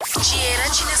Chiera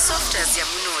chine softers ya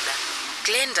munoda.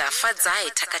 Glenda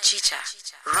Fadzai Takachicha.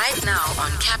 Right now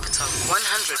on Capital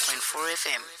 100.4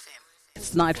 FM.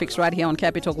 It's Night Fix right here on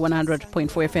Capital 100.4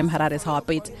 FM, Harare's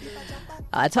Heartbeat.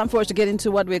 Time for us to get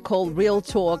into what we call Real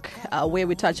Talk, where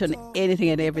we touch on anything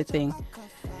and everything.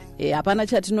 Apana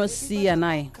chatinosiya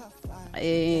naye.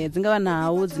 Dzingava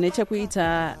nhau dzine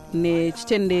chekuita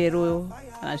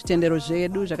nechitendero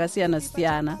zvedu zvakasiyana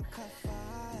siyana.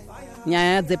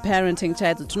 Nyaya dzeparenting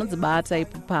chaidzo tinodzibata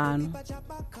ipo pano.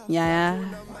 Nyaya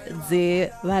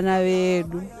dzevana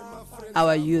vedu,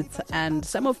 our youth, and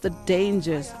some of the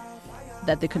dangers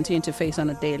that they continue to face on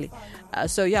a daily.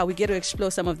 So we get to explore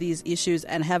some of these issues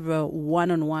and have a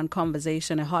one-on-one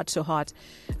conversation, a heart-to-heart,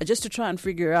 just to try and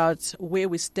figure out where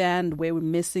we stand, where we're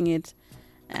missing it,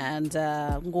 and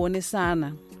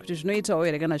ngonisana kuti zvinoita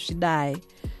ere kana zvidai.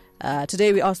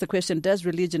 Today we asked the question, does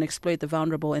religion exploit the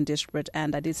vulnerable and desperate?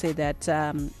 And I did say that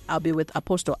I'll be with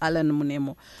Apostle Alan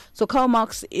Munemo. So Karl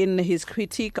Marx, in his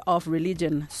critique of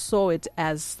religion, saw it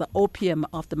as the opium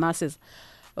of the masses,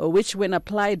 which when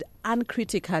applied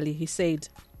uncritically, he said,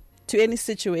 to any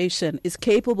situation is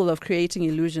capable of creating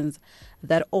illusions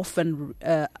that often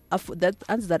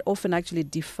actually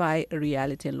defy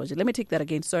reality and logic. Let me take that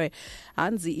again. Sorry.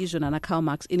 Hansi Ijonana Karl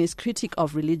Marx, in his critique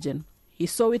of religion, he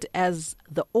saw it as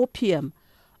the opium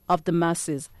of the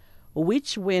masses,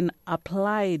 which when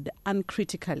applied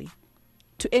uncritically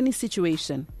to any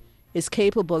situation is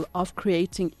capable of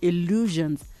creating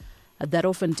illusions that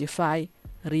often defy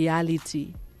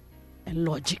reality and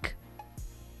logic.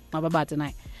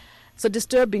 So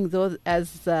disturbing though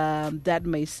as that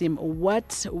may seem,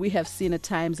 what we have seen at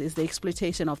times is the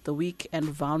exploitation of the weak and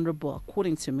vulnerable,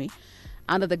 according to me,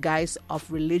 under the guise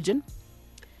of religion,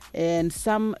 and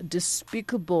some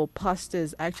despicable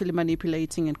pastors actually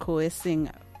manipulating and coercing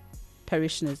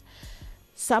parishioners.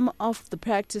 Some of the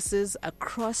practices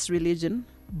across religion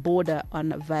border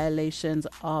on violations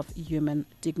of human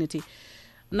dignity.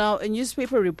 Now, a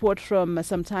newspaper report from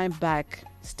some time back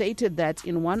stated that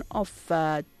in one of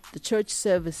the church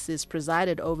services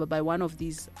presided over by one of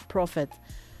these prophets,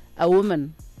 a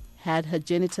woman had her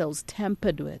genitals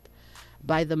tampered with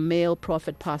by the male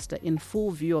prophet pastor in full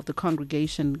view of the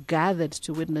congregation gathered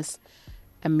to witness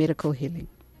a medical healing.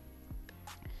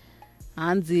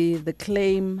 And the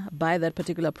claim by that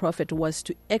particular prophet was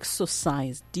to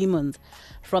exorcise demons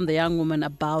from the young woman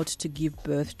about to give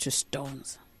birth to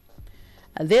stones.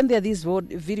 And then there are these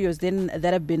videos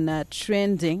that have been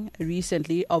trending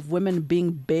recently of women being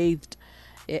bathed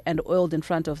and oiled in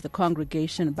front of the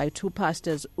congregation by two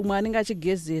pastors. And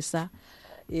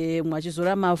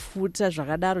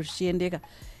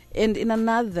in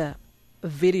another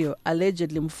video,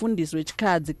 allegedly, Mfundisi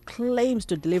wechikadzi claims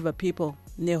to deliver people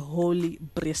neholy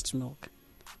breast milk.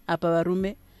 Apa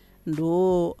varume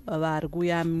ndo vari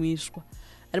kuyamwiswa.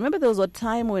 I remember there was a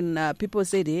time when people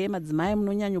said, hey, madzimai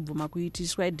munonyanya kubvuma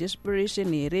kuitiswa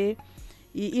desperation here,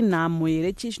 inhamo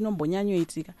here,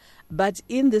 chichinomboyanyoitika. But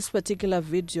in this particular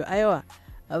video, aiwa,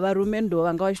 varume ndo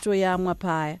vanga vachitoyamwa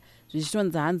paya,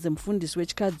 zvichitonzi hanzi mufundisi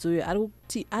wechikadzi uyu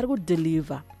ari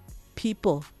kudeliver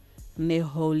people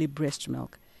neholy breast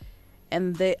milk.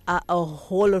 And there are a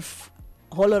whole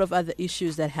lot of other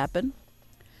issues that happen.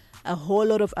 A whole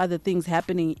lot of other things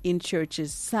happening in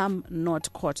churches, some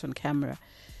not caught on camera.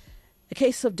 A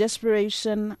case of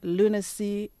desperation,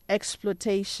 lunacy,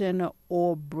 exploitation,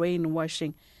 or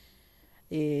brainwashing.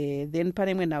 Then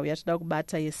panimwe now yachida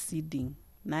kubata yeseeding.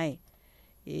 Nae.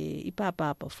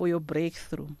 Ipapa for your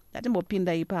breakthrough. That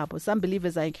ipapo. Some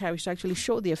believers are encouraged to actually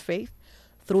show their faith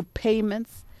through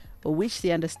payments, which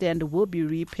they understand will be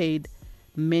repaid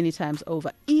many times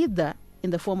over, either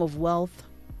in the form of wealth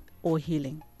or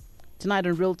healing. Tonight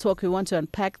on Real Talk, we want to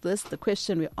unpack this. The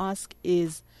question we ask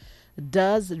is,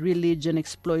 does religion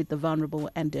exploit the vulnerable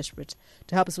and desperate?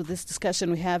 To help us with this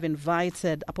discussion, we have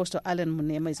invited Apostle Alan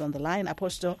Munemo is on the line.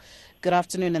 Apostle, good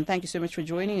afternoon, and thank you so much for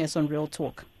joining us on Real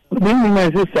Talk. Good evening, my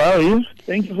sister. How are you?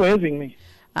 Thank you for having me.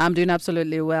 I'm doing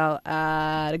absolutely well.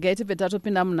 Regaiti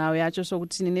petatopinda munhau yacho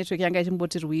sokuti network yanga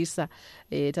ichimbotirwisa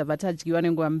tabva tadyiwa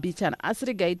nenguva mbichana asi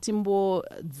regai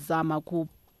timbozama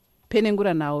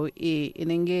kupenengura nhau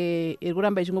inenge iri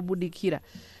kuramba ichingobudikira.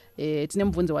 Tine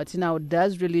mubvunzo watinawo,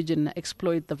 does religion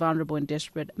exploit the vulnerable and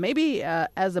desperate? Maybe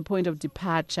as a point of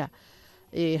departure,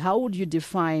 how would you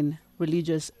define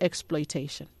religious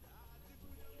exploitation?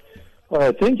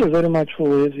 Thank you very much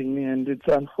for having me, and it's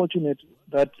unfortunate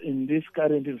that in this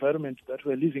current environment that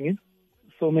we're living in,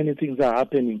 so many things are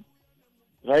happening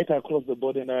right across the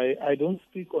board. And I don't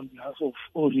speak on behalf of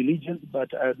all religions,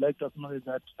 but I'd like to acknowledge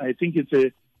that I think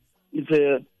it's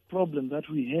a problem that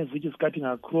we have, which is cutting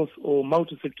across or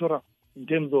multi-sectoral in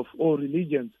terms of all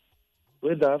religions.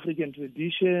 whether African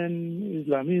tradition,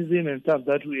 Islamism, and stuff,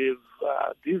 that we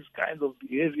have these kinds of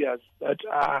behaviors that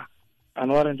are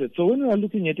unwarranted. So when we are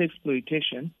looking at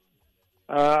exploitation,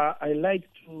 I like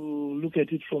to look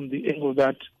at it from the angle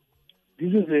that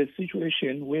this is a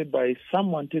situation whereby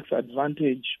someone takes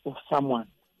advantage of someone.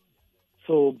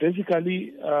 So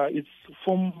basically,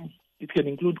 it can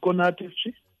include corner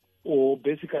theft, or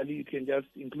basically it can just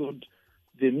include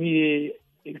the mere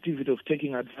activity of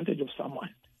taking advantage of someone.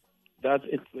 That's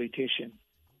exploitation.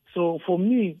 So for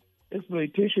me,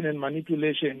 exploitation and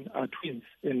manipulation are twins,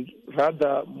 and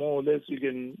rather more or less we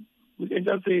can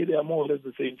just say they are more or less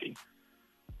the same thing,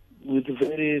 with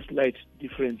very slight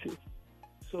differences.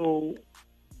 So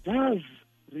does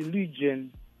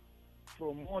religion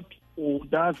promote, or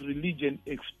does religion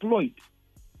exploit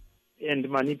and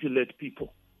manipulate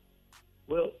people?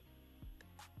 Well,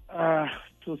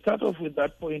 to start off with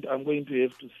that point, I'm going to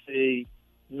have to say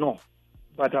no,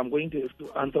 but I'm going to have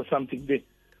to answer something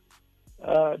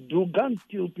there. Do guns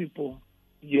kill people?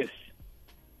 Yes.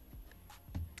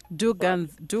 Do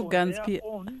guns kill?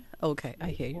 Own, okay,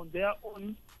 I hear you. On their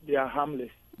own, they are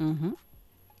harmless. Mm-hmm.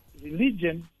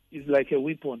 Religion is like a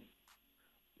weapon.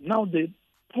 Now, the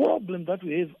problem that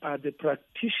we have are the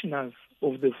practitioners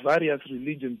of the various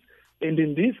religions. And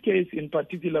in this case, in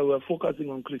particular, we are focusing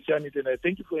on Christianity. And I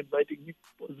thank you for inviting me,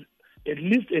 because at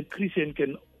least a Christian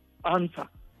can answer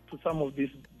to some of this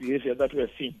behavior that we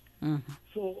are seeing. Mm-hmm.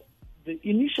 So the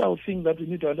initial thing that we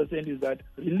need to understand is that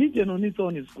religion on its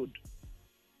own is good.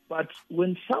 But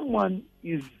when someone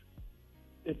is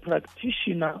a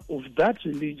practitioner of that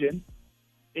religion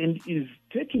and is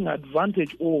taking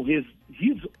advantage of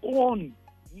his own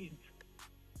needs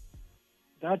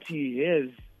that he has,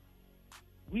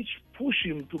 which push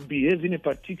him to behave in a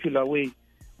particular way,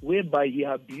 whereby he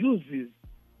abuses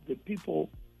the people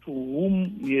to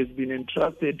whom he has been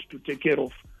entrusted to take care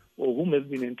of, or whom has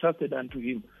been entrusted unto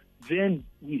him, then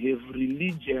we have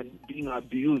religion being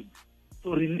abused.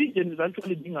 So religion is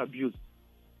actually being abused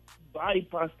by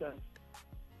pastors,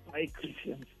 by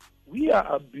Christians. We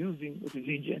are abusing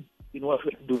religion in what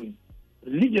we're doing.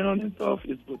 Religion on itself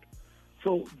is good.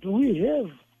 So do we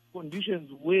have conditions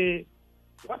where,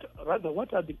 what are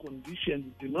the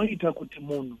conditions?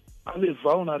 Are they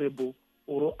vulnerable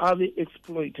or are they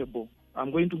exploitable?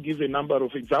 I'm going to give a number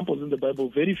of examples in the Bible,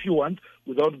 very few ones,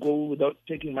 without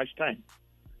taking much time.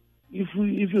 If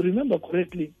you remember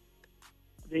correctly,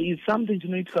 there is something to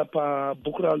know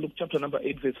Bukra, Luke chapter number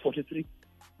 8, verse 43.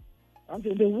 And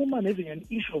the woman having an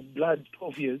issue of blood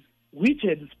 12 years, which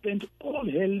had spent all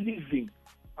her living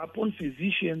upon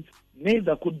physicians,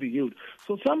 neither could be healed.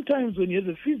 So sometimes when you have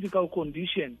a physical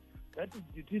condition that is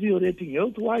deteriorating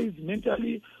health-wise,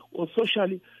 mentally, or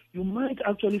socially, you might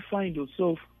actually find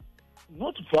yourself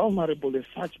not vulnerable as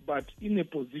such, but in a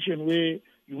position where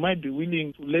you might be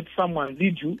willing to let someone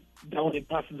lead you down a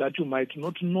path that you might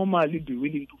not normally be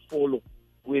willing to follow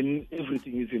when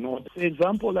everything is in order. For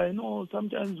example, I know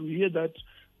sometimes we hear that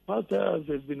pastors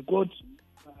have been caught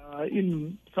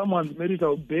in someone's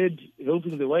marital bed,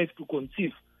 helping the wife to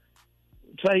conceive,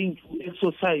 trying to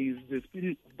exorcise the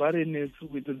spirit of barrenness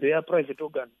with their private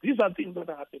organs. These are things that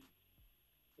are happening.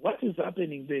 What is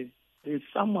happening there? There is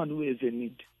someone who has a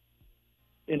need.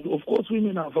 And of course,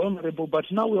 women are vulnerable, but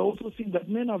now we are also seeing that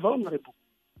men are vulnerable.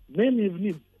 Men have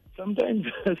needs. Sometimes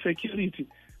security.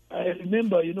 I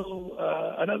remember,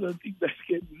 another thing that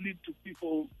can lead to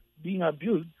people being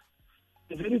abused,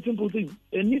 a very simple thing,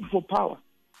 a need for power.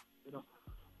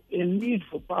 A need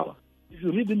for power. If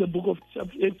you read in the book of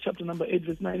chapter number 8,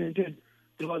 verse 9 and 10,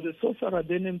 there was a sorcerer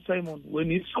there named Simon. When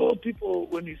he saw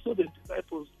the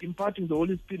disciples imparting the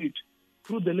Holy Spirit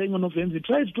through the laying on of hands, he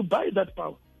tried to buy that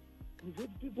power. We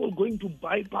had people going to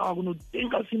buy power, church.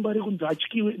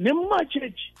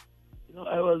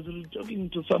 I was talking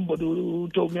to somebody who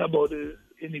told me about an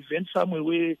event somewhere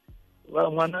where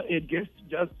a guest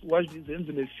just washed his hands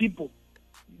in a sipo.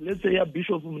 Let's say a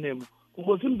bishop name.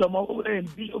 Bishop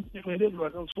and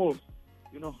everyone else falls.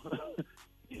 These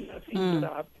are things that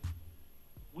are happening.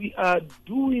 We are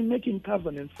making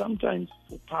covenants sometimes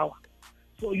for power.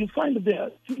 So you find that there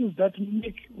are things that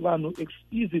make one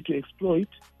easy to exploit.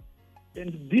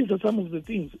 And these are some of the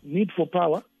things: need for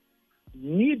power,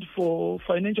 need for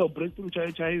financial breakthrough,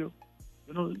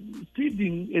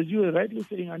 seeding, as you were rightly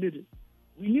saying, Andy,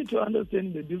 we need to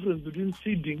understand the difference between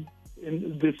seeding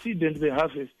and the seed and the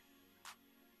harvest.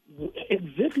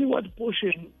 Exactly what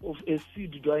portion of a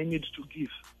seed do I need to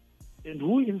give? And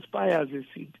who inspires a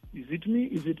seed? Is it me?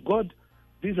 Is it God?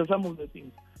 These are some of the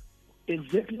things.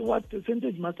 Exactly what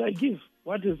percentage must I give?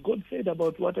 What has God said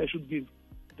about what I should give?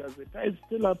 Does the tithe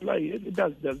still apply? Yes, it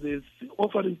does. Does the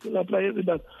offering still apply? Yes, it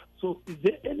does. So is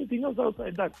there anything else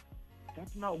outside that?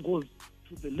 That now goes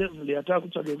to the level they attack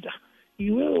each other.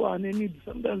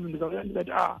 Sometimes in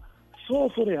the so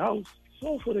for a house,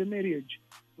 so for a marriage.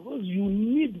 Because you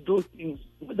need those things,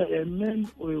 whether a man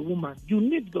or a woman. You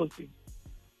need those things.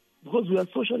 Because we are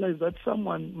socialized that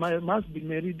someone must be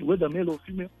married, whether male or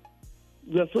female.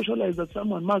 We are socialized that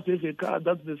someone must have a car.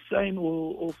 That's the sign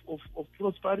of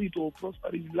prosperity or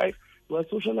prosperity in life. We are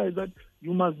socialized that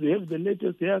you must have the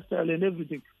latest hairstyle and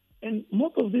everything. And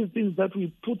most of these things that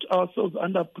we put ourselves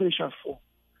under pressure for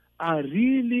are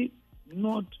really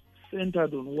not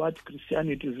centered on what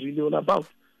Christianity is really all about.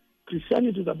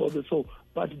 Christianity is about the soul.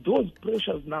 But those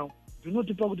pressures now do not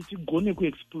go to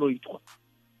exploit.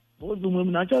 Because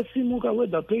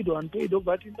whether paid or unpaid,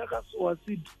 but in that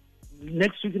seed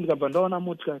next week in Kabandana,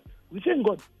 we thank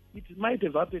God it might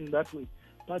have happened that way.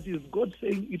 But is God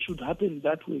saying it should happen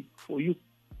that way for you?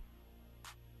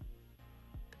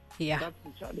 Yeah. That's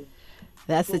the challenge.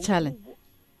 That's the challenge.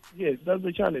 Yes, that's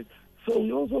the challenge. So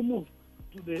we also move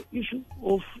to the issue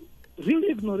of real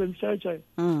ignorance, child.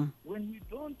 When we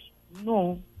don't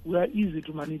know, we are easy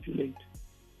to manipulate.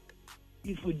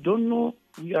 If we don't know,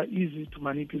 we are easy to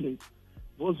manipulate.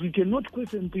 Because we cannot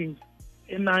question things.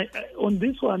 And on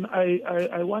this one,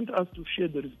 I want us to share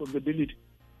the responsibility,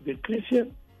 the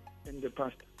Christian and the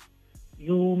pastor.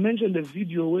 You mentioned a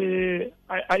video where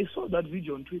I saw that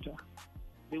video on Twitter.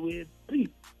 There were 3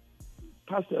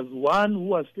 pastors. One who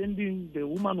was standing, the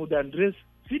woman with the undress,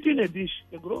 sitting in a dish,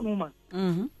 a grown woman.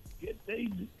 Get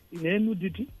paid in a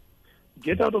nudity,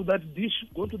 get out of that dish,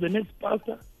 go to the next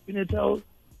pastor in a towel.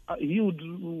 He would,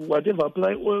 whatever,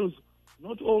 apply oils,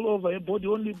 not all over her body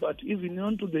only, but even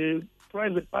onto the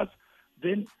private parts.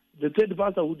 Then the third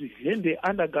pastor would hand the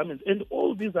undergarments. And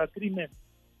all these are 3 men,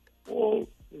 all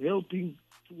helping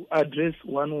to address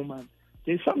one woman.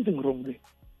 There's something wrong there.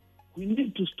 We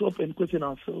need to stop and question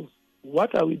ourselves.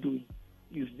 What are we doing?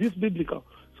 Is this biblical?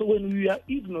 So when we are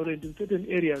ignorant in certain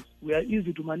areas, we are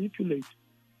easy to manipulate.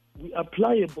 We are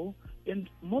pliable, and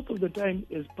most of the time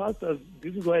as pastors,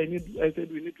 this is why I said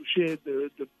we need to share the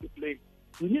blame.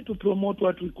 We need to promote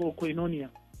what we call koinonia,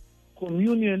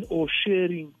 communion or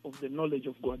sharing of the knowledge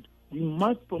of God. We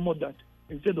must promote that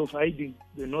instead of hiding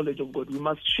the knowledge of God. We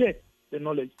must share the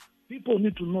knowledge. People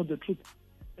need to know the truth.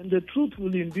 And the truth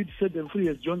will indeed set them free,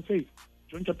 as John says.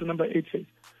 John chapter number 8 says.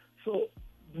 So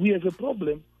we have a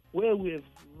problem where we have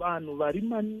vanhu vari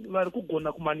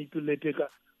kugona kumanipulateka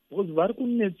because vari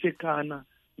kunetsekana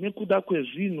nekuda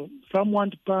kwezvinhu. Some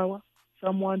want power,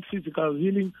 some want physical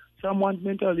healing, some want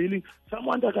mental healing, some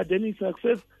want academic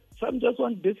success, some just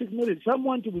want basic knowledge, some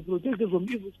want to be protected from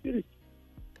evil spirits.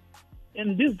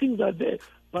 And these things are there.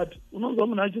 But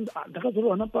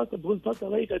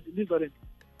deliverance.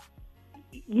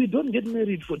 We don't get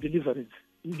married for deliverance.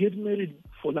 We get married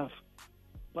for love.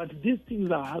 But these things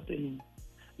are happening.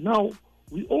 Now,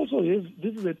 we also have,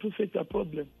 this is a two-factor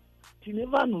problem.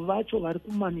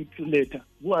 Manipulator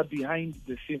who are behind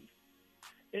the scenes.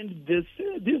 And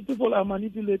these people are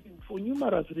manipulating for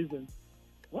numerous reasons.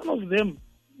 One of them,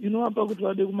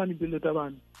 manipulate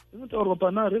abantu.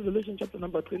 Revelation chapter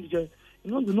number 20.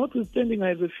 Notwithstanding, I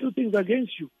have a few things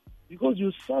against you, because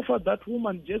you suffered that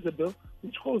woman Jezebel,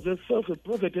 which calls herself a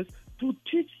prophetess, to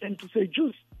teach and to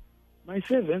seduce my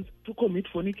servants to commit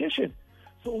fornication.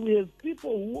 So we have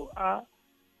people who are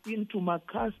into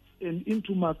Macasts and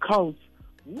into Macals,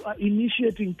 who are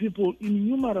initiating people in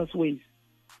numerous ways.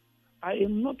 I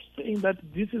am not saying that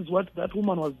this is what that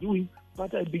woman was doing,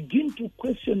 but I begin to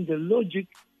question the logic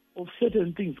of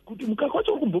certain things.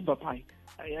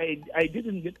 I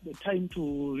didn't get the time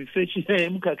to research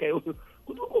because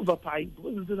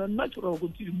it's unnatural.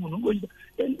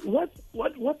 And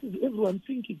what is everyone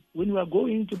thinking when we are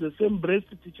going to the same breast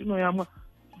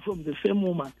from the same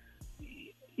woman?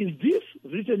 Is this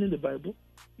written in the Bible?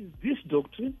 Is this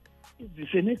doctrine? Is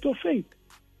this an act of faith?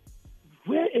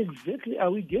 Where exactly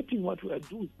are we getting what we are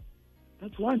doing?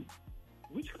 That's one.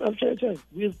 Witchcraft, church.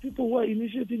 We have people who are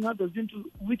initiating others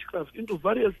into witchcraft, into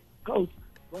various cults.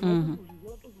 They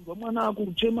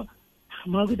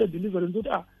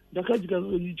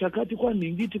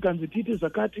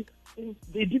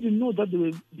didn't know that they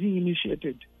were being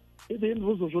initiated. At the end,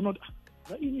 also not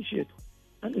initiated.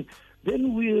 And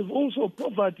then we have also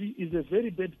poverty is a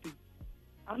very bad thing.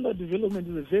 Underdevelopment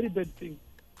is a very bad thing.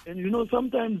 And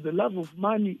sometimes the love of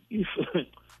money,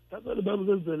 that's what the Bible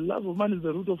says, the love of money is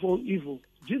the root of all evil.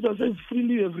 Jesus says,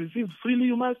 freely you have received, freely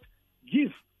you must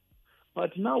give.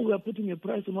 But now we are putting a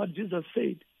price on what Jesus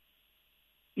said.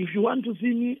 If you want to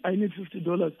see me, I need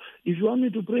 $50. If you want me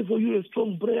to pray for you a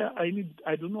strong prayer, I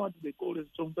don't know what they call a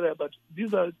strong prayer, but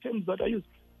these are terms that I use.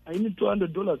 I need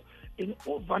 $200. An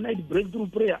overnight breakthrough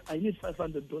prayer, I need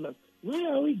 $500.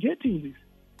 Where are we getting this?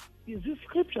 Is this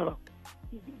scriptural?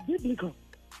 Is this biblical?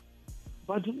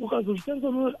 But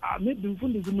ukazozvitariswa maybe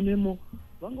mufundisi munemo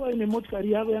vanga vaine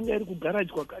motikari yavo yanga iri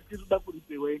kugaraji kwakati iri kuda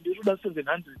kuripewa ende iri kuda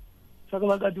 700. Saka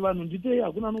vakati vanhu nditei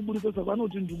hakuna anoburisa, saka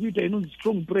vanoti ndikuita inonzi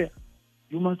strong prayer.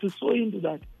 You must sow into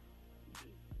that.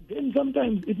 Then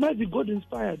sometimes it might be God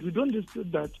inspired. We don't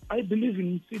dispute that. I believe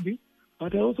in seeding,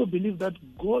 but I also believe that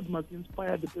God must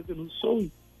inspire the person who's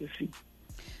sowing the seed.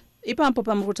 Ipapo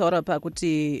pamuri kutaura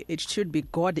pakuti it should be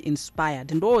God inspired.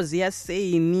 Ndoziya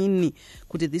sei nini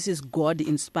kuti this is God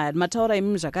inspired. Mataura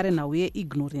imimi zvakare nhau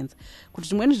yeignorance. Kuti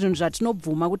zvimweni zvinhu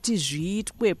zvatinobvuma kuti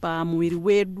zviitwe pamuviri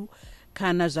wedu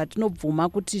kana zvatinobvuma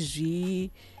kuti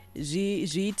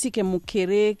zviitike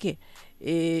mukereke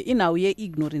inhau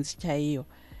yeignorance chaiyo.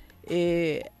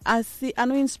 Asi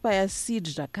anoinspire seed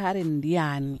zvakare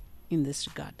ndiani in this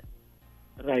regard?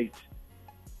 Right.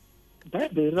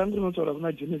 Bible rangu rinotaura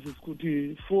kuna Genesis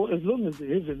kuti for as long as the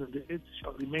heavens and the earth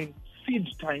shall remain, seed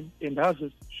time and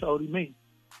harvest shall remain.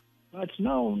 But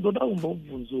now ndoda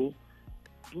kumbobvunzo,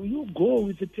 do you go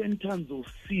with 10 tons of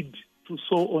seed to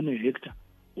sow on a hectare,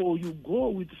 or you go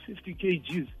with 50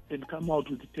 kgs and come out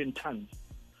with 10 tons?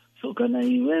 So kana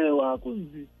iwewe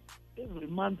wakunzi every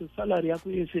month salary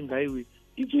yako yese ngaiwe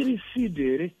ichiri seed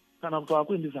here kana kuti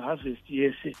wakuendesa harvest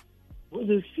yese? Well,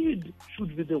 the seed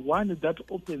should be the one that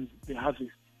opens the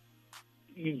harvest.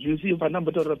 You see, if I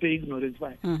number to pay ignorance,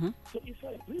 fine. So if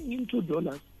I bring in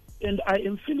 $2 and I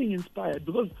am feeling inspired,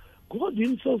 because God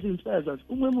Himself inspires us.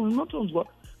 You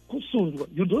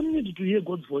don't need to hear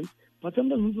God's voice, but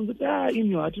sometimes in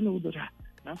your heart, you know that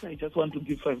now I just want to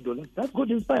give $5. That's God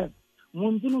inspired. I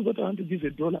want to give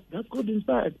 $1. That's God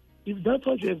inspired. If that's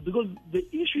what you have, because the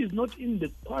issue is not in the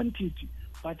quantity,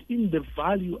 but in the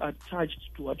value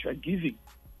attached to what you are giving.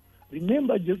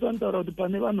 Remember, there is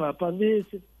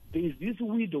this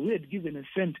widow who had given a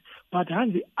cent, but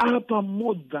had the upper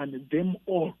more than them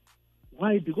all.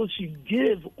 Why? Because she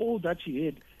gave all that she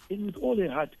had, and with all her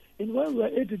heart. And while we are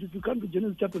at it, if you come to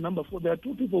Genesis chapter number 4, there are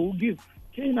two people who give.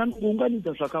 Cain and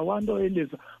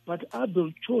but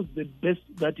Abel chose the best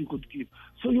that he could give.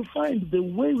 So you find the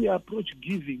way we approach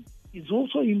giving is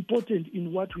also important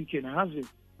in what we can harvest.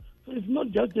 So it's not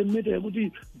just a matter of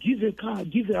give a car,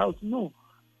 give a house. No.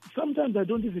 Sometimes I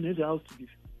don't even have a house to give.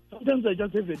 Sometimes I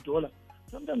just have $1.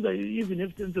 Sometimes I even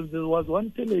have 10 cents. There was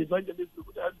one tele-evangelist who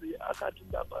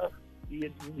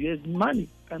he has money.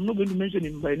 I'm not going to mention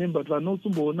him by name, but I know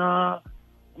Sumbona,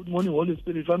 Good Morning Holy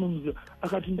Spirit, then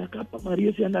that's 10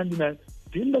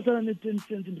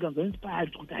 cents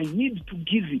inspired. I need to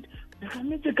give it. I can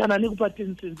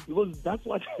 10 cents because that's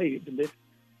what I had left.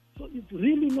 So it's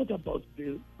really not about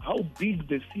how big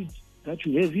the seed that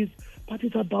you have is, but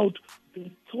it's about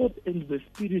the thought and the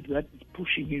spirit that is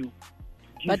pushing you.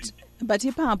 But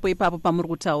ipapo pamuri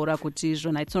kutaura kuti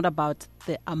zvona, it's not about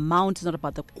the amount, it's not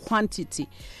about the quantity.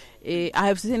 I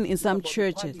have seen in some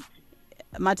churches.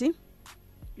 Martin?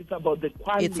 It's about the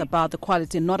quality. It's about the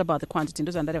quality, not about the quantity.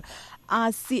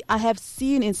 I have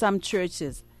seen in some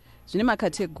churches, zvine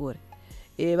makategori,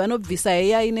 vanobvisa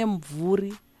iya ine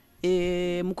mvuri,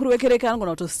 mukuru wekereke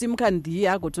anogona kutosimuka ndiye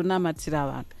agotonamatira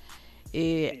vanhu.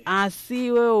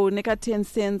 Asi wewe uneka 10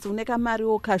 cents, uneka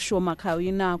mariwo kashoma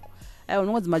kauinako.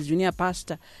 Unongodzi majunior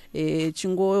pastor,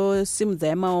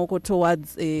 chingosimudzai maoko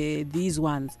towards these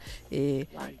ones.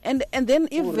 Right. And then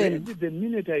even already the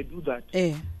minute I do that,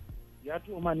 that's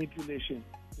manipulation.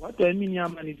 What do I mean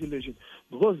manipulation?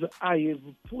 Because I have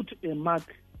put a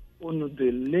mark on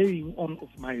the laying on of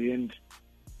my hand.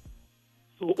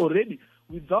 So already,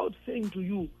 without saying to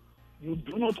you, you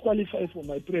do not qualify for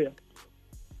my prayer,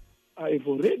 I have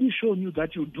already shown you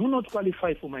that you do not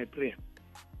qualify for my prayer.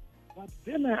 But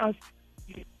then I ask,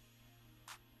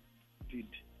 did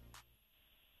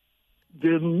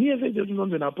the mere fact that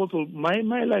I'm an apostle, my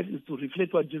life is to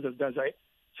reflect what Jesus does.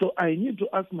 So I need to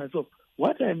ask myself,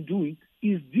 what I'm doing,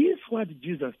 is this what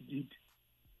Jesus did?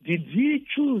 Did he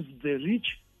choose the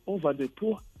rich over the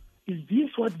poor? Is this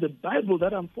what the Bible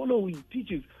that I'm following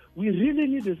teaches? We really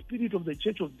need the spirit of the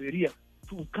church of Berea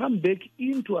to come back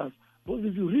into us. Because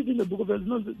if you read in the book of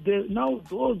Exodus, now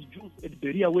those Jews at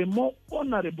Berea were more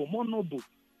honorable, more noble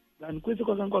than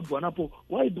Kwesi.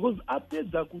 Why? Because after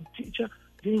the good teacher,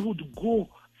 they would go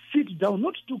sit down,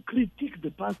 not to critique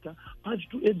the pastor, but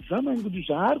to examine the.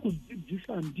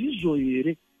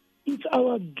 It's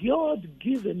our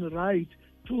God-given right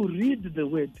to read the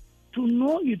word, to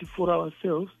know it for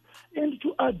ourselves, and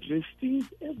to address things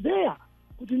as they are.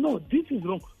 No, this is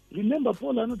wrong. Remember,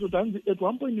 Paul anototi at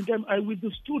one point in time, I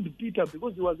withstood Peter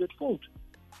because he was at fault.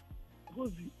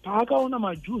 Because paakaona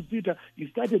maJews Peter, he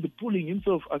started pulling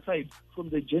himself aside from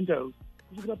the Gentiles.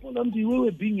 Paul, you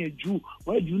were being a Jew.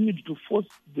 Why do you need to force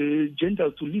the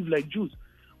Gentiles to live like Jews?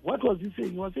 What was he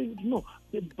saying? He was saying, no,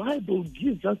 the Bible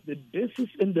gives us the basis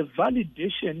and the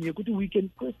validation. We can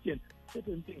question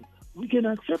certain things. We can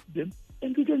accept them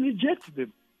and we can reject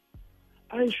them.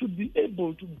 I should be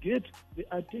able to get the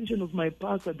attention of my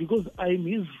pastor because I'm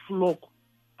his flock.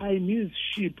 I'm his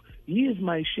sheep. He is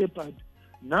my shepherd.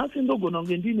 Nothing going to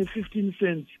get 15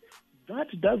 cents. That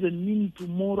doesn't mean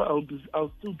tomorrow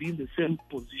I'll still be in the same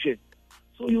position.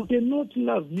 So you cannot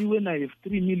love me when I have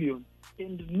 3 million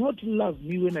and not love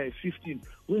me when I have 15.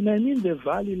 When I'm in the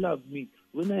valley, love me.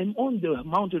 When I'm on the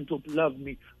mountaintop, love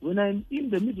me. When I'm in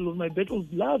the middle of my battles,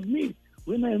 love me.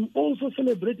 When I'm also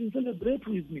celebrating, celebrate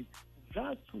with me.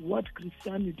 That's what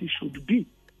Christianity should be.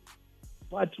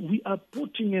 But we are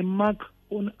putting a mark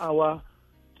on our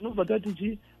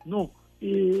no.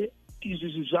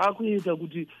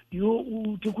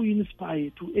 To inspire,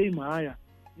 to aim higher.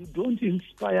 You don't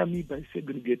inspire me by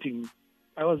segregating me.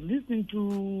 I was listening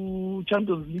to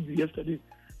Champions League yesterday.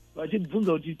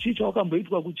 Vachibvunza kuti chii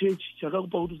chawakamboitwa kuchechi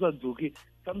chakakupa kuti usadzoke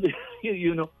something,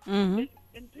 you know. Mm-hmm.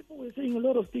 And people were saying a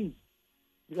lot of things.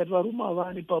 But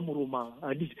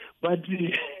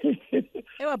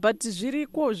ewa but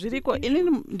zviriko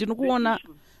inini ndinokuona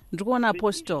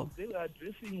apostle they were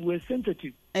addressing were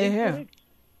sensitive.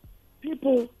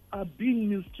 People are being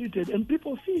mistreated and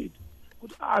people see it.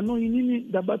 No, inini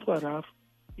ndabatwa rafu.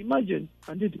 Imagine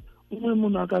anditi umwe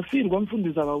munhu akafirwa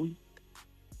mufundisi avawi.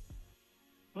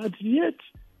 But yet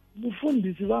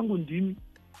mufundisi vangu ndimi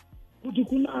kuti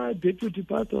kuna deputy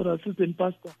pastor or assistant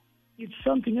pastor, it's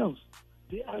something else.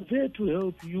 They are there to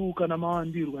help you kana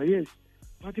mawandirwa, yes.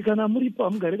 But kana muri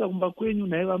pamugareka kumba kwenyu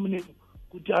naye vamune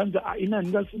kuti anza ina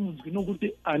ndingasimudzwi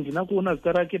nokuti handina kuona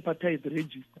zita rake patithe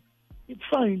register. It's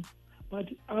fine. But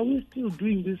are we still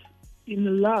doing this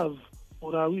in love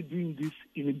or are we doing this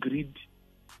in greed?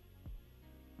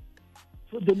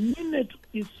 So the minute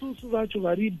isusu vacho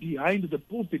vari behind the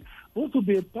pulpit, want to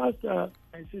be a pastor,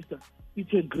 my sister,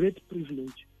 it's a great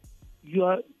privilege.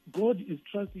 God is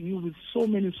trusting you with so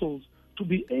many souls to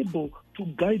be able to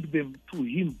guide them to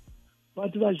Him.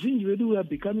 But vazhinji vedu we are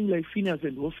becoming like Phineas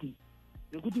and Hophni.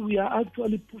 We are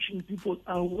actually pushing people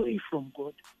away from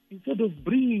God instead of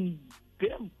bringing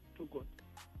them to God.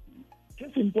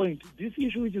 Case in point, this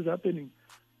issue which is happening,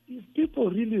 if people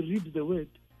really read the word,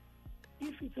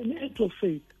 if it's an act of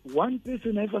faith, one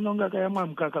person,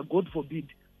 God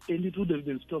forbid, and it would have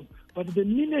been stopped. But the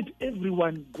minute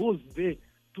everyone goes there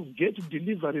to get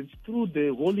deliverance through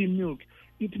the holy milk,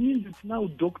 it means it's now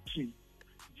doctrine.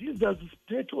 Jesus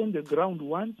spat on the ground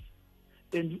once,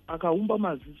 and akaumba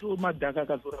maziso madhaka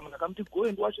akazoramana akamti go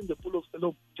and wash in the pool of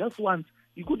Siloam just once.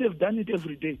 He could have done it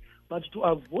every day, but to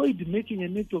avoid making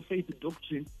an act of faith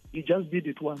doctrine, he just did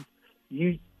it once.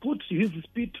 He put his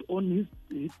spit on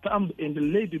his thumb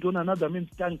and laid it on another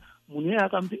man's tongue.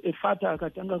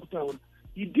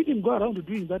 He didn't go around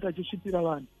doing that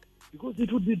because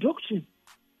it would be doctrine.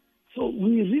 So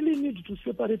we really need to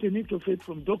separate an act of faith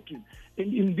from doctrine.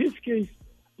 And in this case,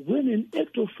 when an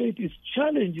act of faith is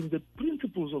challenging the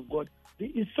principles of God, there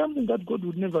is something that God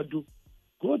would never do.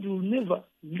 God will never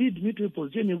lead me to a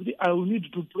position I will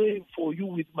need to pray for you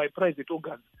with my private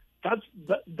organs. That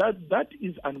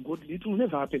is ungodly. It will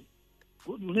never happen.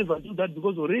 God will never do that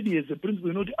because already as a principle,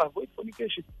 you know, to avoid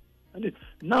fornication. And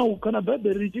now,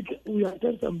 we are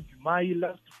telling some my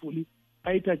last fully,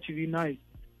 aita chivinai.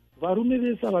 Varume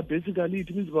vesa basically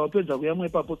it means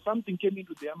something came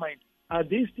into their mind. Are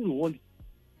they still holy?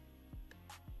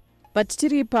 But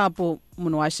tiri ipapo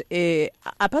munhu washe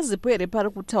apazipo here pari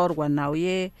kutaurwa nhau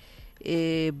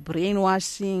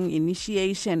brainwashing,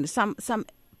 initiation, some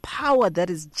power that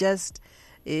is just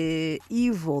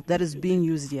evil that is being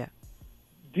used here.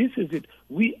 This is it.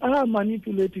 We are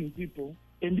manipulating people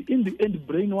and in the end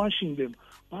brainwashing them.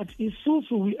 But it's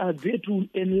also we are there to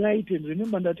enlighten.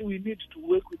 Remember that we need to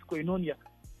work with koinonia,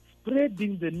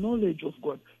 spreading the knowledge of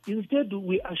God. Instead,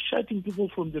 we are shutting people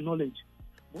from the knowledge.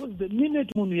 Because the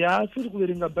minute we are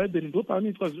circulating a Bible,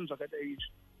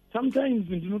 sometimes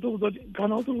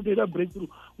can also get a breakthrough.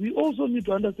 We also need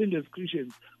to understand as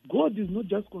Christians, God is not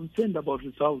just concerned about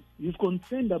results. He's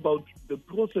concerned about the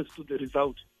process to the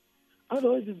result.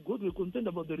 Otherwise, if God were concerned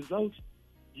about the results,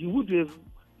 He would have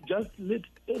just let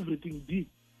everything be.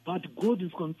 But God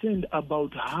is concerned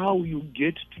about how you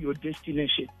get to your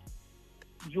destination.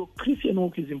 Your Christian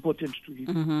walk is important to Him.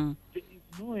 Mm-hmm. There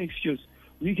is no excuse.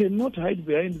 We cannot hide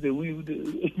behind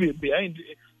behind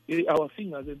our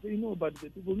fingers and say, no, but the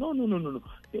people, no.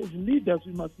 As leaders,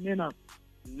 we must man up.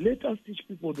 Let us teach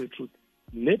people the truth.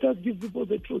 Let us give people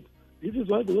the truth. This is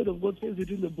why the word of God says it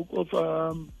in the book of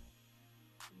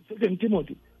 2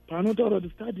 Timothy.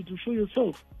 Study to show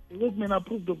yourself. The workman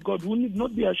approved of God who need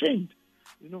not be ashamed.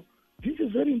 This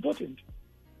is very important.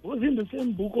 Was in the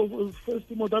same book of 1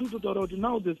 Timothy,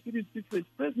 now the Spirit speaks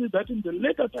expressly that in the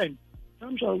later time,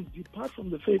 some shall depart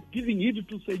from the faith, giving heed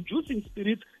to seducing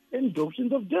spirits and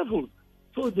doctrines of devils.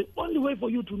 So the only way for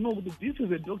you to know that this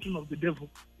is a doctrine of the devil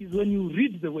is when you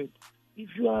read the word. If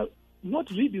you are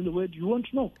not reading the word, you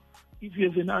won't know. If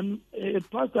you have a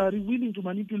pastor willing to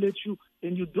manipulate you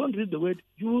and you don't read the word,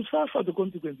 you will suffer the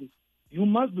consequences. You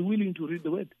must be willing to read the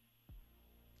word.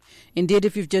 Indeed,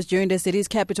 if you've just joined us, it is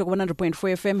Capital 100.4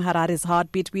 FM, Harare's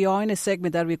Heartbeat. We are in a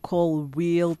segment that we call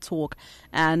Real Talk.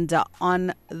 And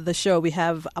on the show, we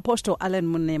have Apostle Allen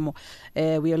Monemo.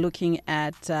 We are looking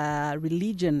at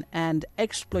religion and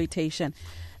exploitation.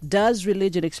 Does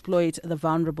religion exploit the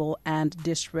vulnerable and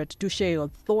desperate? To share your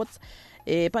thoughts.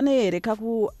 Take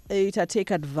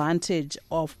advantage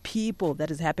of people that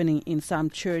is happening in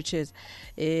some churches.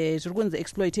 The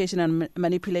exploitation and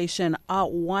manipulation are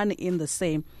one in the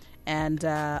same. And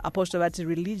Apostle Vati,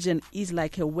 religion is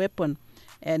like a weapon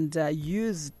and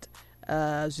used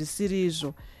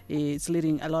it's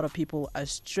leading a lot of people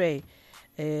astray.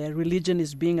 Religion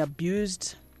is being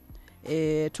abused.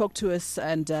 Talk to us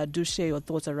and do share your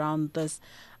thoughts around this.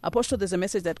 Apostle, there's a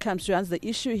message that comes to us. The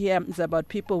issue here is about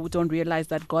people who don't realize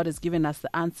that God has given us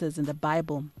the answers in the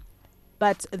Bible.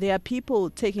 But there are people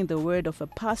taking the word of a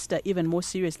pastor even more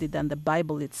seriously than the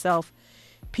Bible itself.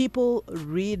 People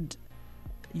read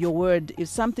your word. If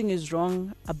something is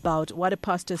wrong about what a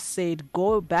pastor said,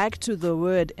 go back to the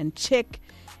word and check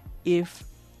if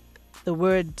the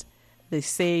word they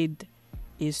said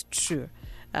is true.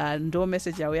 No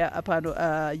message. Your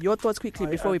thoughts quickly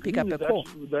before we pick up a call.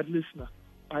 That listener.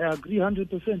 I agree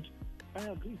 100%. I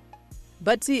agree.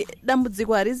 But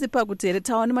dambudziko harizi pakuti here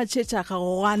taona machechi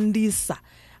akawandisa.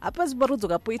 Hapazi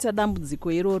parodzoka poita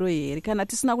dambudziko iroro here kana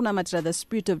tisina kunamatira the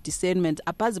spirit of discernment.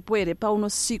 Hapazipo here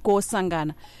paunosvika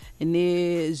osangana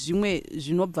nezvimwe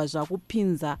zvinobva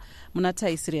zvakupinza muna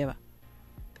taisireva.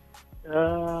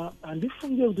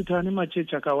 Handifunge kuti taane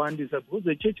machechi akawandisa because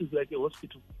the church is like a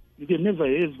hospital. You can never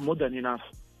have more than enough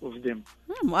of them.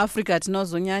 MuAfrica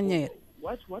tinozonyanya here.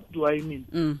 What do I mean?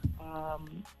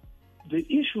 The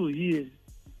issue here,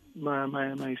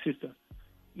 my sister,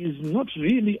 is not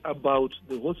really about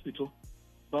the hospital,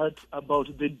 but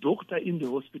about the doctor in the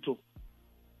hospital.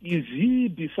 Is he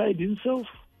beside himself,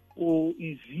 or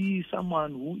is he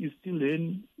someone who is still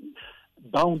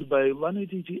bound by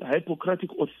Hippocratic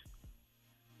oath?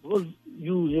 Because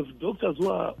you have doctors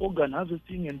who are organ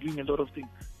harvesting and doing a lot of things.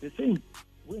 The same,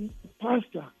 when a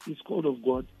pastor is called of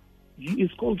God, he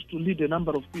is called to lead a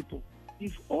number of people.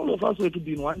 If all of us were to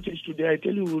be in one church today, I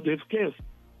tell you, we would have chaos.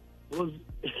 Because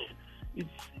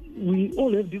we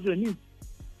all have different needs.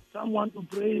 Someone to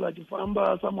pray,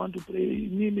 someone to pray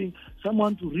kneeling,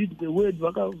 someone to read the word.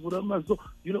 So,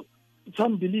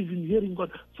 some believe in hearing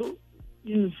God. So,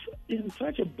 in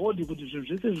such a body,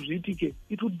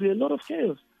 it would be a lot of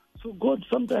chaos. So, God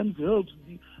sometimes helps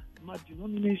my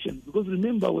denomination. Because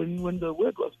remember, when the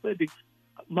word was spreading,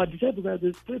 my disciples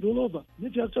they spread all over.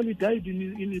 Nietzsche actually died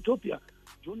in Ethiopia.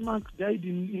 John Mark died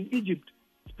in Egypt,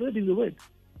 spreading the word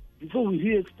before we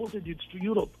re-exported it to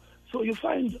Europe. So you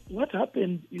find what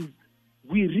happened is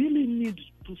we really need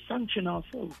to sanction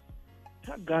ourselves.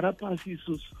 I'm hurt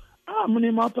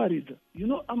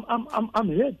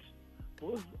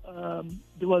because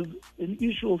there was an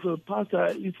issue of a pastor.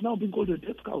 It's now been called a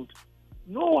death cult.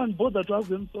 No one bothered to ask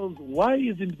themselves, why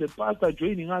isn't the pastor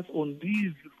joining us on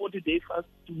these 40-day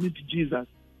fasts to meet Jesus?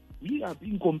 We are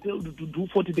being compelled to do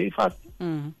 40-day fasting.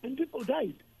 And people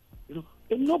died.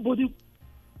 And nobody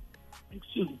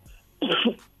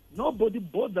nobody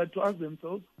bothered to ask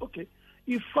themselves, okay,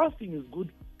 if fasting is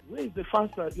good, where is the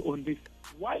faster on this?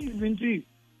 Why isn't he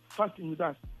fasting with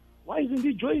us? Why isn't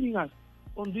he joining us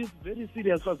on this very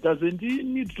serious fast? Doesn't he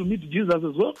need to meet Jesus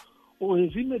as well? Or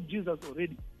has he met Jesus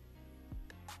already?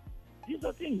 These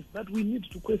are things that we need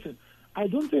to question. I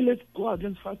don't say let's go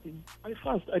against fasting. I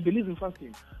fast. I believe in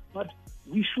fasting. But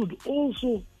we should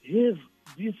also have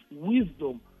this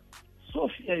wisdom.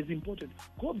 Sophia is important.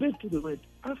 Go back to the word.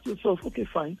 Ask yourself, okay,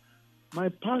 fine. My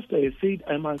pastor has said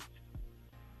I must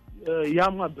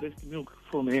yama breast milk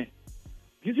from her.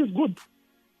 This is good.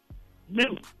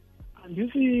 Milk. And you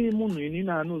see,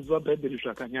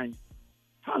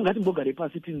 hangati mbogare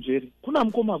pasi tinzvere kuna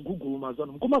mukoma Google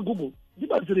mazano mukoma Google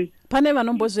ndibatsire pane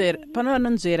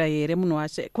vanonzvera here munhu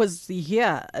wacho because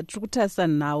here tiri kutarisa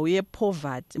nhau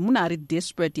yepoverty munhu ari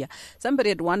desperate here.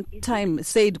 Somebody at one time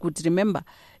said kuti remember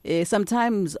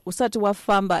sometimes usati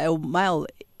wafamba a mile,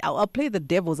 I'll play the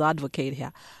devil's advocate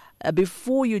here.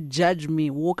 Before you judge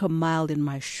me, walk a mile in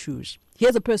my shoes.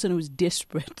 Here's a person who's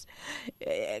desperate.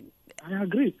 I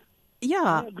agree.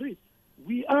 Yeah. I agree.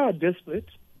 We are desperate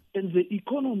and the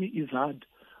economy is hard.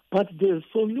 But the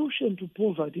solution to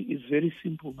poverty is very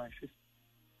simple, my sister.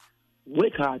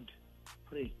 Work hard,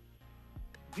 pray.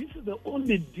 This is the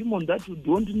only demon that you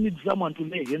don't need someone to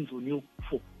lay hands on you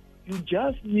for. You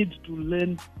just need to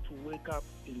learn to wake up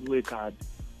and work hard.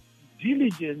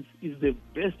 Diligence is the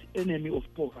best enemy of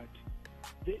poverty.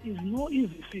 There is no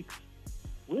easy fix.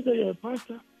 Whether you're a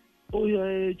pastor or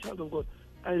you're a child of God.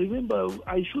 I remember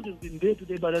I should have been there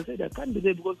today, but I said I can't be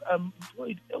there because I'm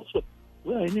employed elsewhere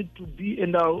where I need to be,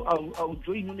 and I'll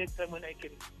join you next time when I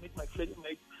can make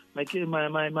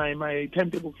my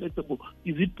timetable flexible.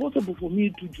 Is it possible for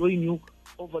me to join you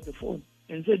over the phone?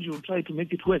 And said you'll try to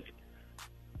make it work.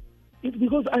 It's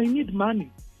because I need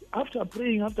money. After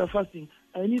praying, after fasting,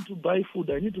 I need to buy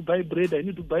food, I need to buy bread, I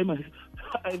need to buy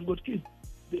I've got kids.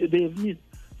 They have needs.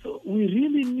 So we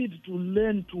really need to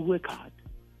learn to work hard.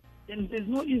 And there's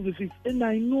no easy fix. And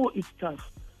I know it's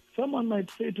tough. Someone might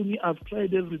say to me, I've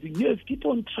tried everything. Yes, keep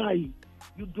on trying.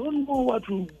 You don't know what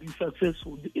will be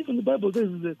successful. Even the Bible says,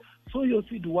 sow your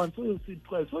seed once, sow your seed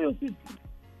twice, sow your seed.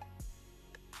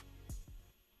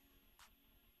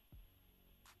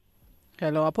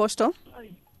 Hello, Apostle.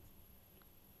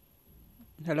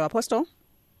 Hello, Apostle.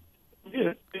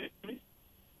 Yeah.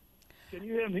 Can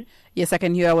you hear me? Yes, I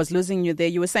can hear. I was losing you there.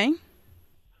 You were saying?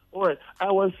 All right.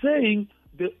 I was saying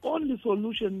the only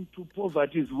solution to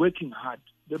poverty is working hard.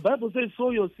 The Bible says, sow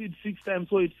your seed 6 times,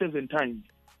 sow it 7 times.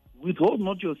 Withhold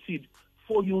not your seed,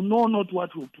 for you know not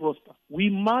what will prosper. We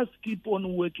must keep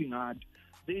on working hard.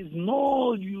 There is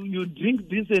no, you drink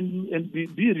this and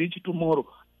be rich tomorrow.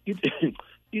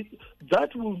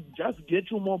 That will just get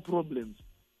you more problems.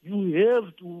 You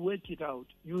have to work it out.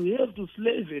 You have to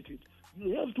slave at it.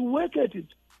 You have to work at it.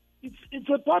 It's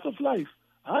a part of life.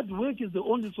 Hard work is the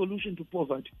only solution to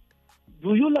poverty.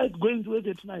 Do you like going to work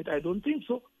at night? I don't think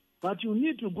so. But you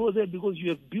need to go there because you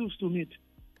have bills to meet.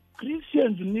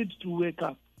 Christians need to wake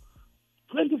up.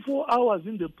 24 hours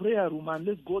in the prayer room,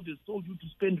 unless God has told you to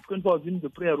spend 24 hours in the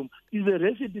prayer room, is a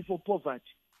recipe for poverty.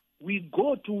 We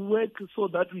go to work so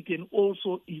that we can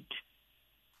also eat.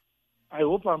 I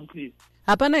hope I'm clear.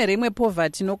 Hapana here imwe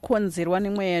poverty inokonzerwa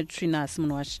nemweya yetsvina asi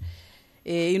munhu wacho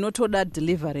inotoda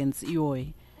deliverance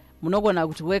iyoyi. Munogona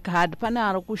kuti work hard, pane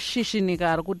ari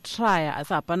kushishinika ari kutraya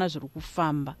asi hapana zviri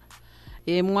kufamba.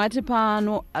 Mwati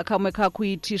pano kamwe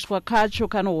kakuitishwa kacho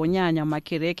kanohonyanya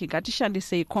makereke,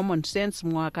 ngatishandisei common sense.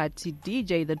 Mwakati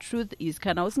DJ, the truth is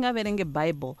kana usingaverenge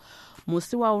Bible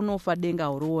musi waunofa denga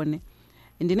uruone.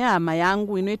 Ndine hama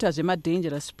yangu inoita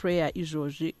zvemadangerous prayer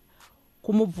izvozvi,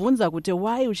 kumubvunza kuti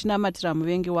why uchinamatira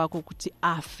muvengi wako kuti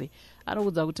afe.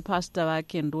 Anoudza kuti pastor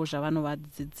vake ndo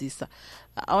zvavanovadzidzisa.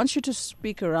 I want you to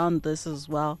speak around this as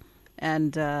well.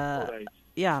 And right.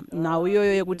 Yeah, now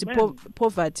iyoyo yekuti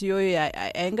poverty iyoyo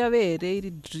haingave here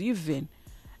iri driven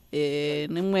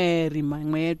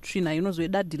nemwe yetsvina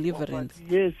inozoida deliverance.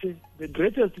 Yes, the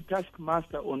greatest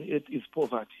taskmaster on earth is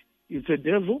poverty. It's a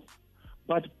devil,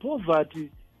 but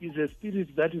poverty is a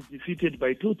spirit that is defeated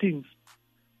by 2 things.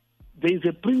 There is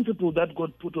a principle that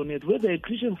God put on it. Whether a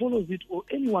Christian follows it or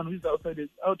anyone who is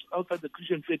outside the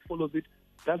Christian faith follows it,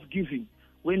 that's giving.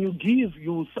 When you give,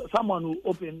 someone will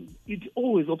open, it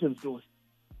always opens doors.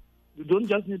 You don't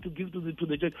just need to give to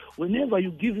the church. Whenever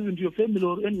you give even to your family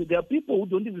or anywhere, there are people who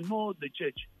don't even know the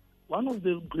church. One of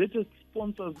the greatest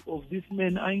sponsors of this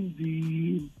man, I'm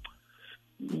the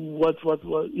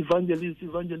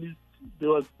evangelist. There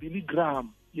was Billy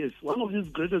Graham. Yes, one of his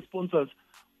greatest sponsors,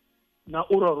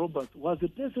 Oral Roberts, was a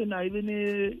person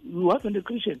who wasn't a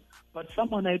Christian, but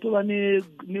someone I told on a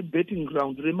betting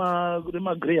ground, Rema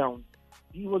Greyhound.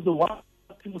 He was the one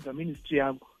with the ministry.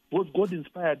 Both God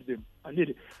inspired them.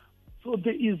 So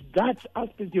there is that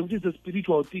aspect which is a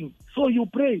spiritual thing. So you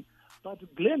pray. But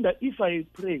Glenda, if I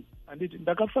pray, and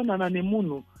ndakafanana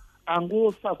nemunhu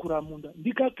angosakura munda,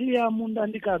 ndikaclear munda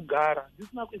ndikagara,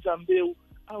 ndisina kuisa mbeu,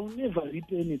 I will never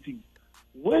reap anything.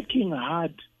 Working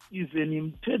hard is an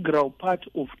integral part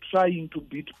of trying to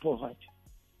beat poverty.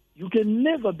 You can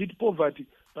never beat poverty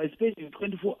by spending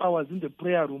 24 hours in the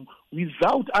prayer room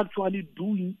without actually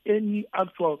doing any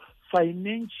actual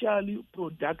financially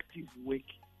productive work.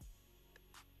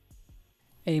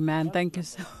 Amen. Thank you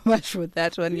so much for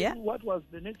that one. Yeah. What was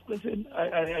the next question?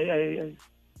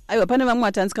 Aiwa, pane vamwe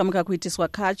vatanzikamuka kuitiswa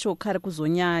kacho kari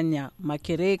kuzonyanya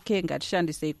makereke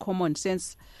ngatishandise common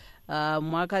sense.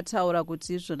 Mwakataura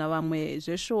kuti zvona vamwe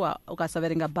zveshuwa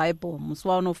ukasaverenga Bible musi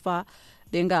waunofa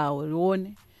denga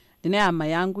haurione. Ndine hama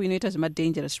yangu inoita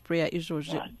zvema-dangerous prayer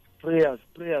izvozvi.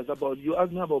 Prayers about, you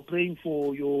ask me about praying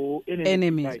for your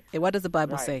enemies. Right. What does the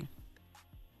Bible say?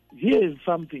 Here is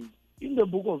something. In the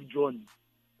book of John,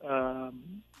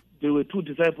 there were two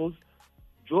disciples,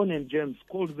 John and James,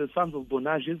 called the sons of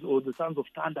Boanerges, or the sons of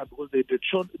thunder, because they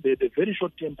had a very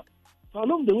short temper. So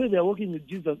along the way, they are walking with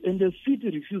Jesus, and the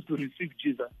city refused to receive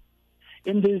Jesus.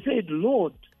 And they said,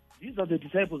 Lord, these are the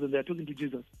disciples, and they are talking to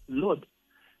Jesus, Lord,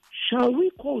 shall we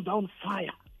call down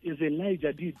fire as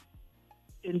Elijah did,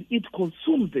 and it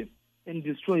consumes them and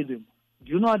destroys them?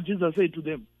 Do you know what Jesus said to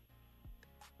them?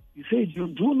 He said, you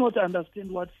do not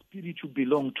understand what spirit you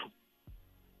belong to.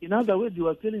 In other words, he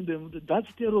was telling them that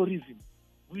that's terrorism.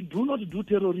 We do not do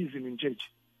terrorism in church.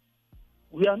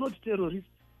 We are not terrorists.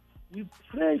 We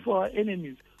pray for our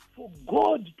enemies, for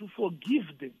God to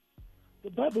forgive them. The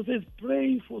Bible says,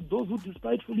 pray for those who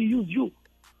despitefully use you.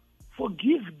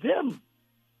 Forgive them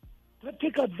that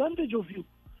take advantage of you.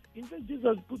 In fact,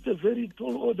 Jesus puts a very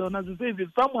tall order on us. He says,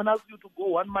 if someone asks you to go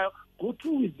 1 mile, go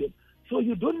 2 with them. So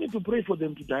you don't need to pray for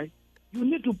them to die. You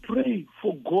need to pray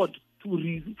for God to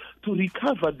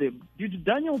recover them. Did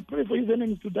Daniel pray for his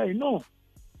enemies to die? No.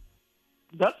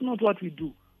 That's not what we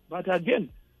do. But again,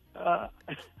 I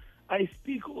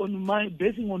speak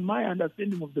basing on my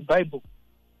understanding of the Bible,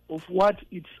 of what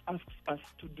it asks us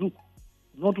to do,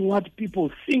 not what people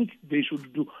think they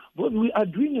should do. But we are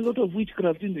doing a lot of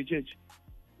witchcraft in the church.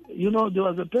 You know, there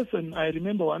was a person, I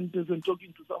remember one person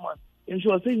talking to someone, and she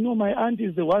was saying, no, my aunt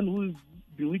is the one who is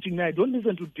bewitching me. I don't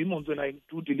listen to demons when I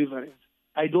do deliverance.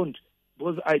 I don't,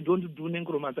 because I don't do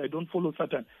necromancy. I don't follow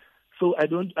Satan. So I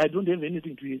don't have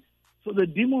anything to eat. So the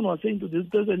demon was saying to this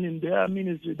person in their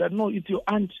ministry that, no, it's your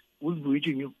aunt who's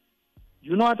bewitching you.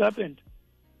 You know what happened?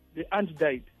 The aunt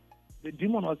died. The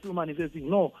demon was still manifesting.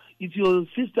 No, it's your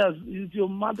sister's, it's your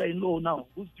mother-in-law now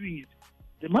who's doing it.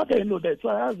 The mother-in-law died. So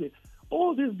I asked her,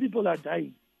 all these people are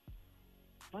dying,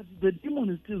 but the demon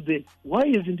is still there. Why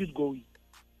isn't it going?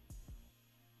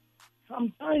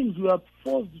 Sometimes we are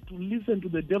forced to listen to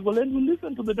the devil, and we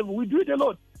listen to the devil. We do it a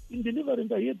lot. In deliverance,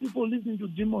 I hear people listening to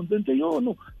demons and say, oh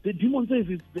no, the demon says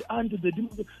it's the aunt, the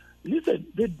demon says. Listen,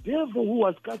 the devil who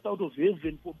was cast out of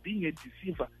heaven for being a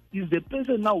deceiver is the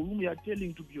person now whom we are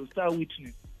telling to be your star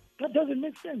witness. That doesn't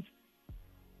make sense.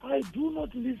 I do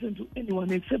not listen to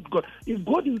anyone except God. If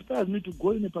God inspires me to go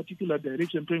in a particular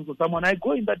direction praying for someone, I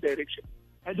go in that direction.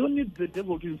 I don't need the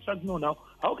devil to instruct me on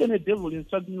how can a devil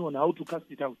instruct me on how to cast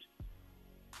it out?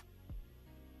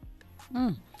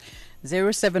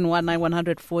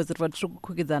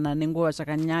 07191040 nenguva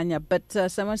zvakanyanya. But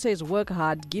someone says, work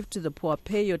hard, give to the poor,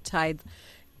 pay your tithe,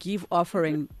 give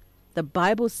offering. The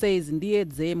Bible says,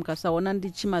 ndiedze mukasaona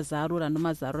ndichimazarura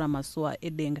ndomazarura masuwa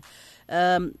edenga.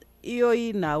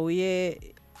 Iyoyi nhau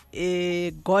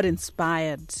God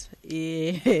inspired,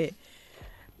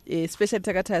 especially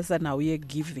takatarisa nhau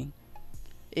yegiving.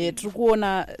 Tiri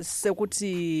kuona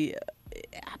sekuti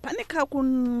pane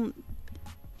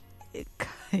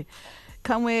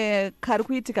kamwe kari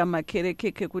kuitika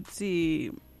makereke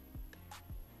kekuti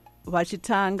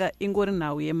vachitanga ingori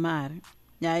nhau yemari,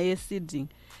 nyaya yeseeding,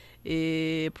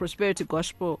 prosperity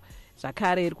gospel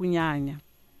zvakare iri kunyanya,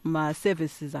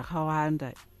 maservices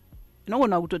akawanda.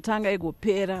 Inogona kutotanga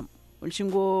igopera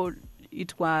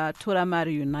uchingoitwa Tora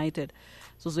Mari United,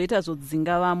 zozoita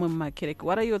zvodzinga vamwe mumakereke.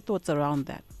 What are your thoughts around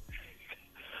that?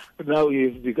 Now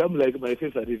you've become like my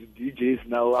favorite DJs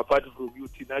now, apart from you,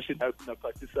 Tinashe na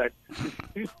Partisan.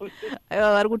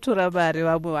 Aiwa, vari kutora mari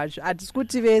vamwe vacho. Hatisi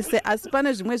kuti vese, asi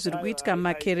pane zvimwe zviri kuitika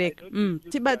mumakereke.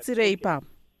 Tibatsirei ipapo.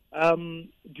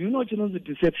 Do you know the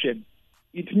deception?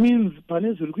 It means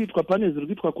pane zviri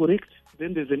kuitwa correct,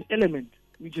 then there's an element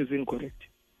which is incorrect.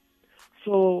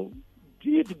 So,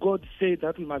 did God say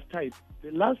that we must tithe? The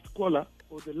last caller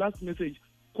or the last message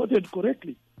quoted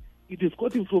correctly. It is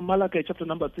quoting from Malachi chapter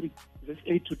number 3, verse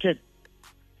 8 to 10.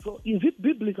 So, is it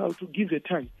biblical to give a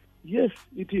tithe? Yes,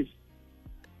 it is.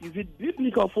 Is it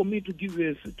biblical for me to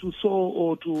to sow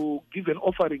or to give an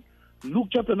offering? Luke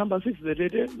chapter number 6,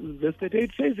 verse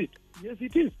 38 says it. Yes,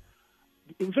 it is.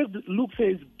 In fact, Luke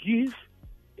says, give,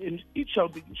 and it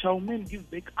shall men give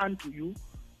back unto you,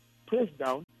 pressed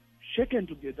down, shaken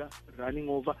together, running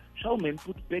over, shall men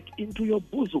put back into your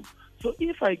bosom. So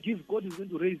if I give, God is going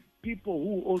to raise people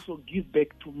who also give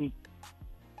back to me.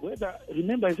 whether,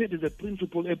 remember I said it's a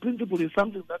principle. A principle is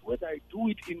something that whether I do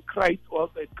it in Christ or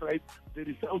outside Christ, the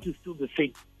result is still the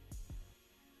same.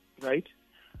 Right?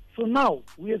 So now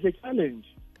we have a challenge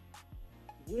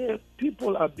where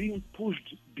people are being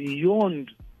pushed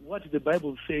beyond what the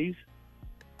Bible says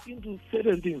into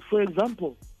certain things. For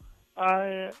example,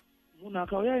 munhu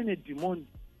akauya ine dhimoni,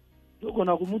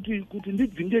 ndogona kumuti kuti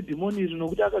ndidzinge dhimoni iri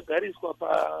nokuti akagariswa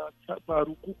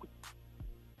parukukwe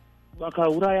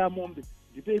vakauraya mombe,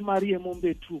 ndipei mari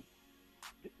yemombe 2.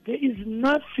 There is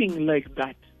nothing like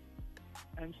that.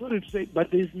 I'm sorry to say,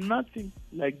 but there is nothing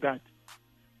like that.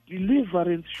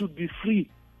 Deliverance should be free.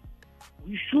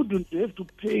 We shouldn't have to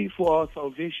pay for our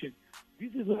salvation.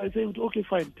 This is why I say, okay,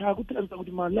 fine.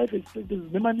 My life expectancy,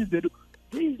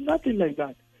 there is nothing like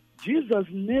that. Jesus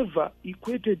never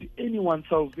equated anyone's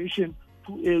salvation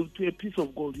to a piece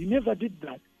of gold. He never did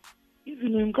that.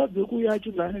 Even when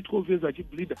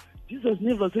Jesus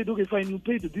never said, okay, fine, you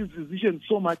paid this physician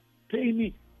so much, pay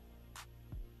me.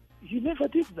 He never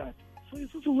did that. So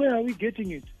it's also, where are we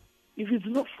getting it? If it's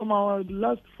not from our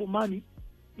lust for money,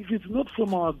 if it's not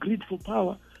from our greed for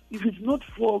power, if it's not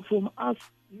from us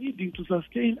needing to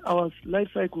sustain our life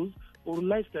cycles or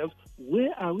lifestyles,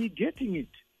 where are we getting it?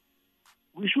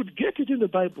 We should get it in the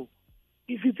Bible.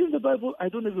 If it's in the Bible, I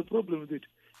don't have a problem with it.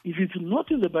 If it's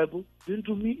not in the Bible, then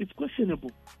to me it's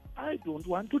questionable. I don't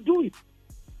want to do it.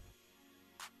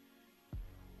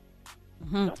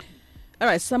 Mm-hmm. All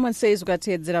right, someone says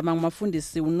ukatedzera mamwe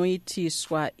mafundisi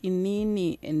unoitiswa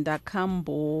inini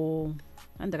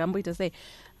ndakamboita sei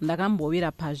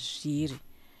ndakambowira pazviri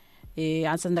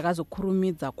asi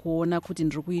ndakazokurumidza kuona kuti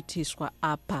ndiri kuitiswa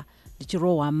apa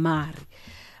ndichirohwa mari.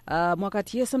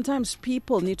 Mwakati, yes, sometimes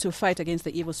people need to fight against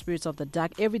the evil spirits of the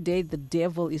dark. Every day the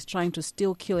devil is trying to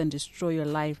steal, kill, and destroy your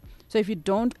life. So if you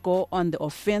don't go on the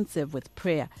offensive with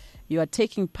prayer, you are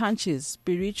taking punches,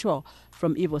 spiritual,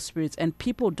 from evil spirits, and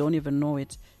people don't even know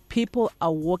it. People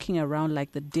are walking around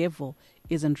like the devil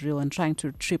isn't real and trying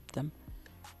to trip them.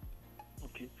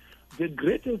 Okay. The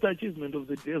greatest achievement of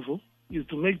the devil is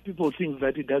to make people think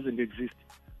that it doesn't exist.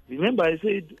 Remember, I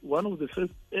said one of the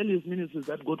first earliest ministries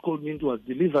that God called me into was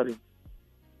deliverance.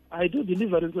 I do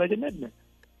deliverance like a madman.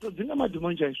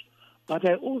 But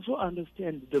I also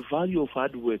understand the value of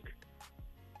hard work.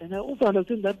 And I also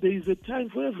understand that there is a time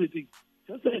for everything.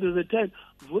 Just like there's a time,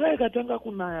 mvura ikatanga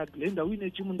kunaya Glenda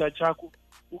uine chimunda chako,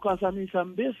 ukasamisa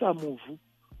mbesa muvu,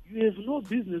 you have no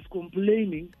business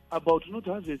complaining about not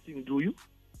harvesting, do you?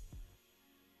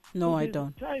 No, so I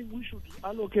don't. There's a time we should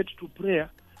allocate to prayer.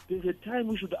 There's a time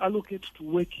we should allocate to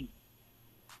working.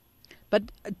 But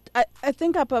I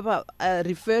think about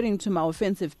referring to my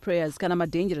offensive prayers, kind of my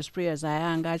dangerous prayers.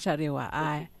 No.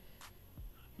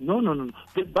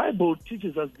 The Bible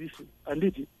teaches us this,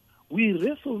 and we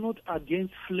wrestle not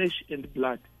against flesh and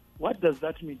blood. What does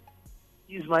that mean?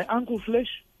 Is my uncle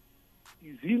flesh?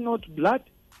 Is he not blood?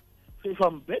 So if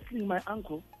I'm battling my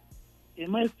uncle,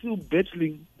 am I still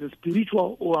battling the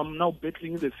spiritual, or I'm now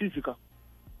battling the physical?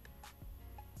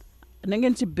 Ndenge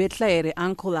ndichibetla here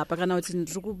uncle apa kana kuti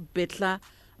ndiri kubetla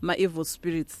ma-evil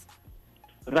spirits.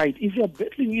 Right. If you are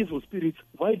battling evil spirits,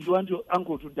 why do you want your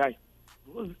uncle to die?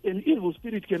 Because an evil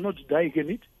spirit cannot die, can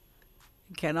it?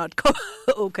 Cannot.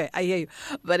 Okay, I hear you.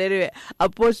 But anyway,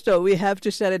 Apostle, we have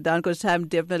to shut it down because time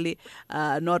definitely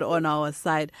not on our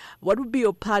side. What would be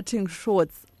your parting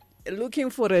thoughts?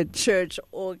 Looking for a church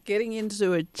or getting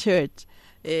into a church.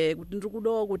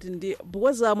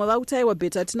 Because vamwe vakutaiwa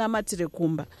beta tinamatire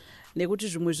kumba nekuti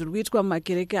zvimwe zviri kuitwa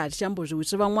mumakereke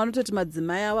hatichambozviuti. Vamwe vanototi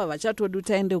madzimai ava vachatodi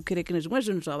kuti aende kukereke nezvimwe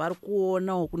zvinhu zvavari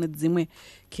kuonawo kune dzimwe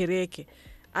kereke.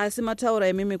 Asi mataura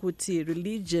imimi kuti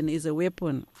religion is a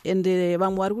weapon, and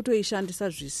vamwe vari kutoishandisa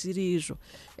zvisiri izvo,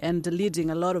 and leading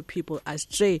a lot of people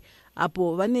astray.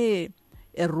 Apo vane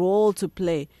a role to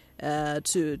play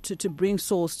to bring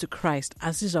souls to Christ.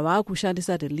 Asi zvava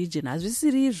kushandisa religion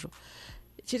hazvisiri izvo.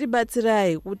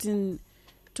 Chiribatsirai kuti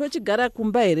tochigara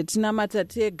kumba here tinamata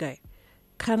tega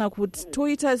kana kuti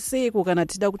toita seiko kana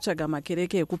tida kutsvaga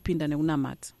makereke ekupinda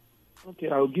nekunamata. Okay,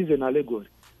 I'll give an allegory.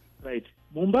 Right.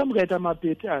 Mumba mukaita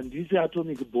mapete handisi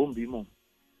atomic bomb imo.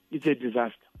 It's a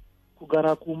disaster.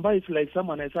 Kugara kumba, it's like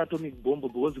someone has atomic bomb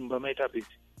because mumba maita pete.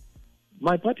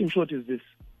 My parting shot is this.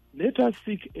 Let us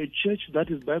seek a church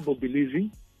that is Bible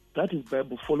believing, that is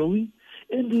Bible following,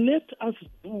 and let us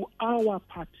do our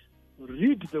part.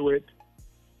 Read the word.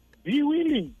 Be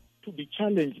willing to be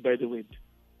challenged by the word.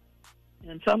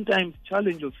 And sometimes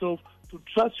challenge yourself to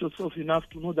trust yourself enough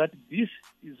to know that this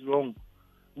is wrong.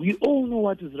 We all know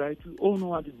what is right. We all know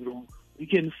what is wrong. We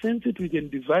can sense it, we can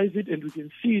devise it, and we can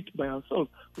see it by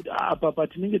ourselves.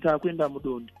 But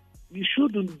we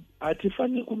shouldn't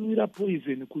atifane kumira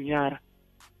poison kunyara.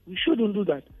 We shouldn't do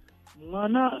that.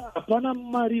 Mwana apana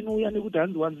mari inouya nekuti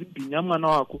hanzi wanzibhinya mwana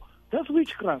wako. That's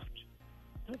witchcraft.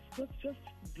 That's just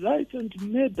blatant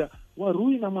murder.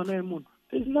 Waruina mwana emunhu.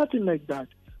 There's nothing like that.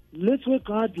 Let's work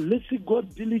hard. Let's seek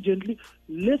God diligently.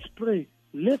 Let's pray.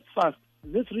 Let's fast.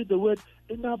 Let's read the word.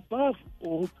 And above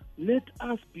all, let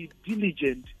us be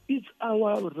diligent. It's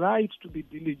our right to be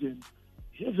diligent.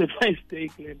 Have a nice day,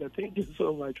 Glenda. Thank you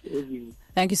so much for having me.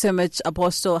 Thank you so much,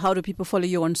 Apostle. How do people follow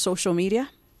you on social media?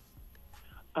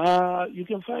 You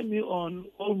can find me on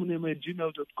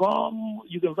allmunemo@gmail.com.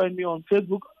 You can find me on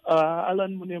Facebook,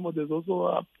 Alan Munemo. There's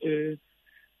also a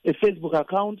Facebook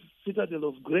account, Citadel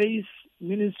of Grace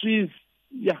Ministries.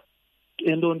 Yeah.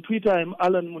 And on Twitter, I'm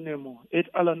Alan Munemo,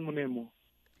 @Alan Munemo.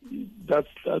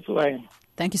 That's who I am.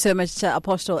 Thank you so much,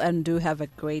 Apostle, and do have a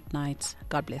great night.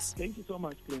 God bless. Thank you so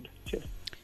much, Glenda. Cheers.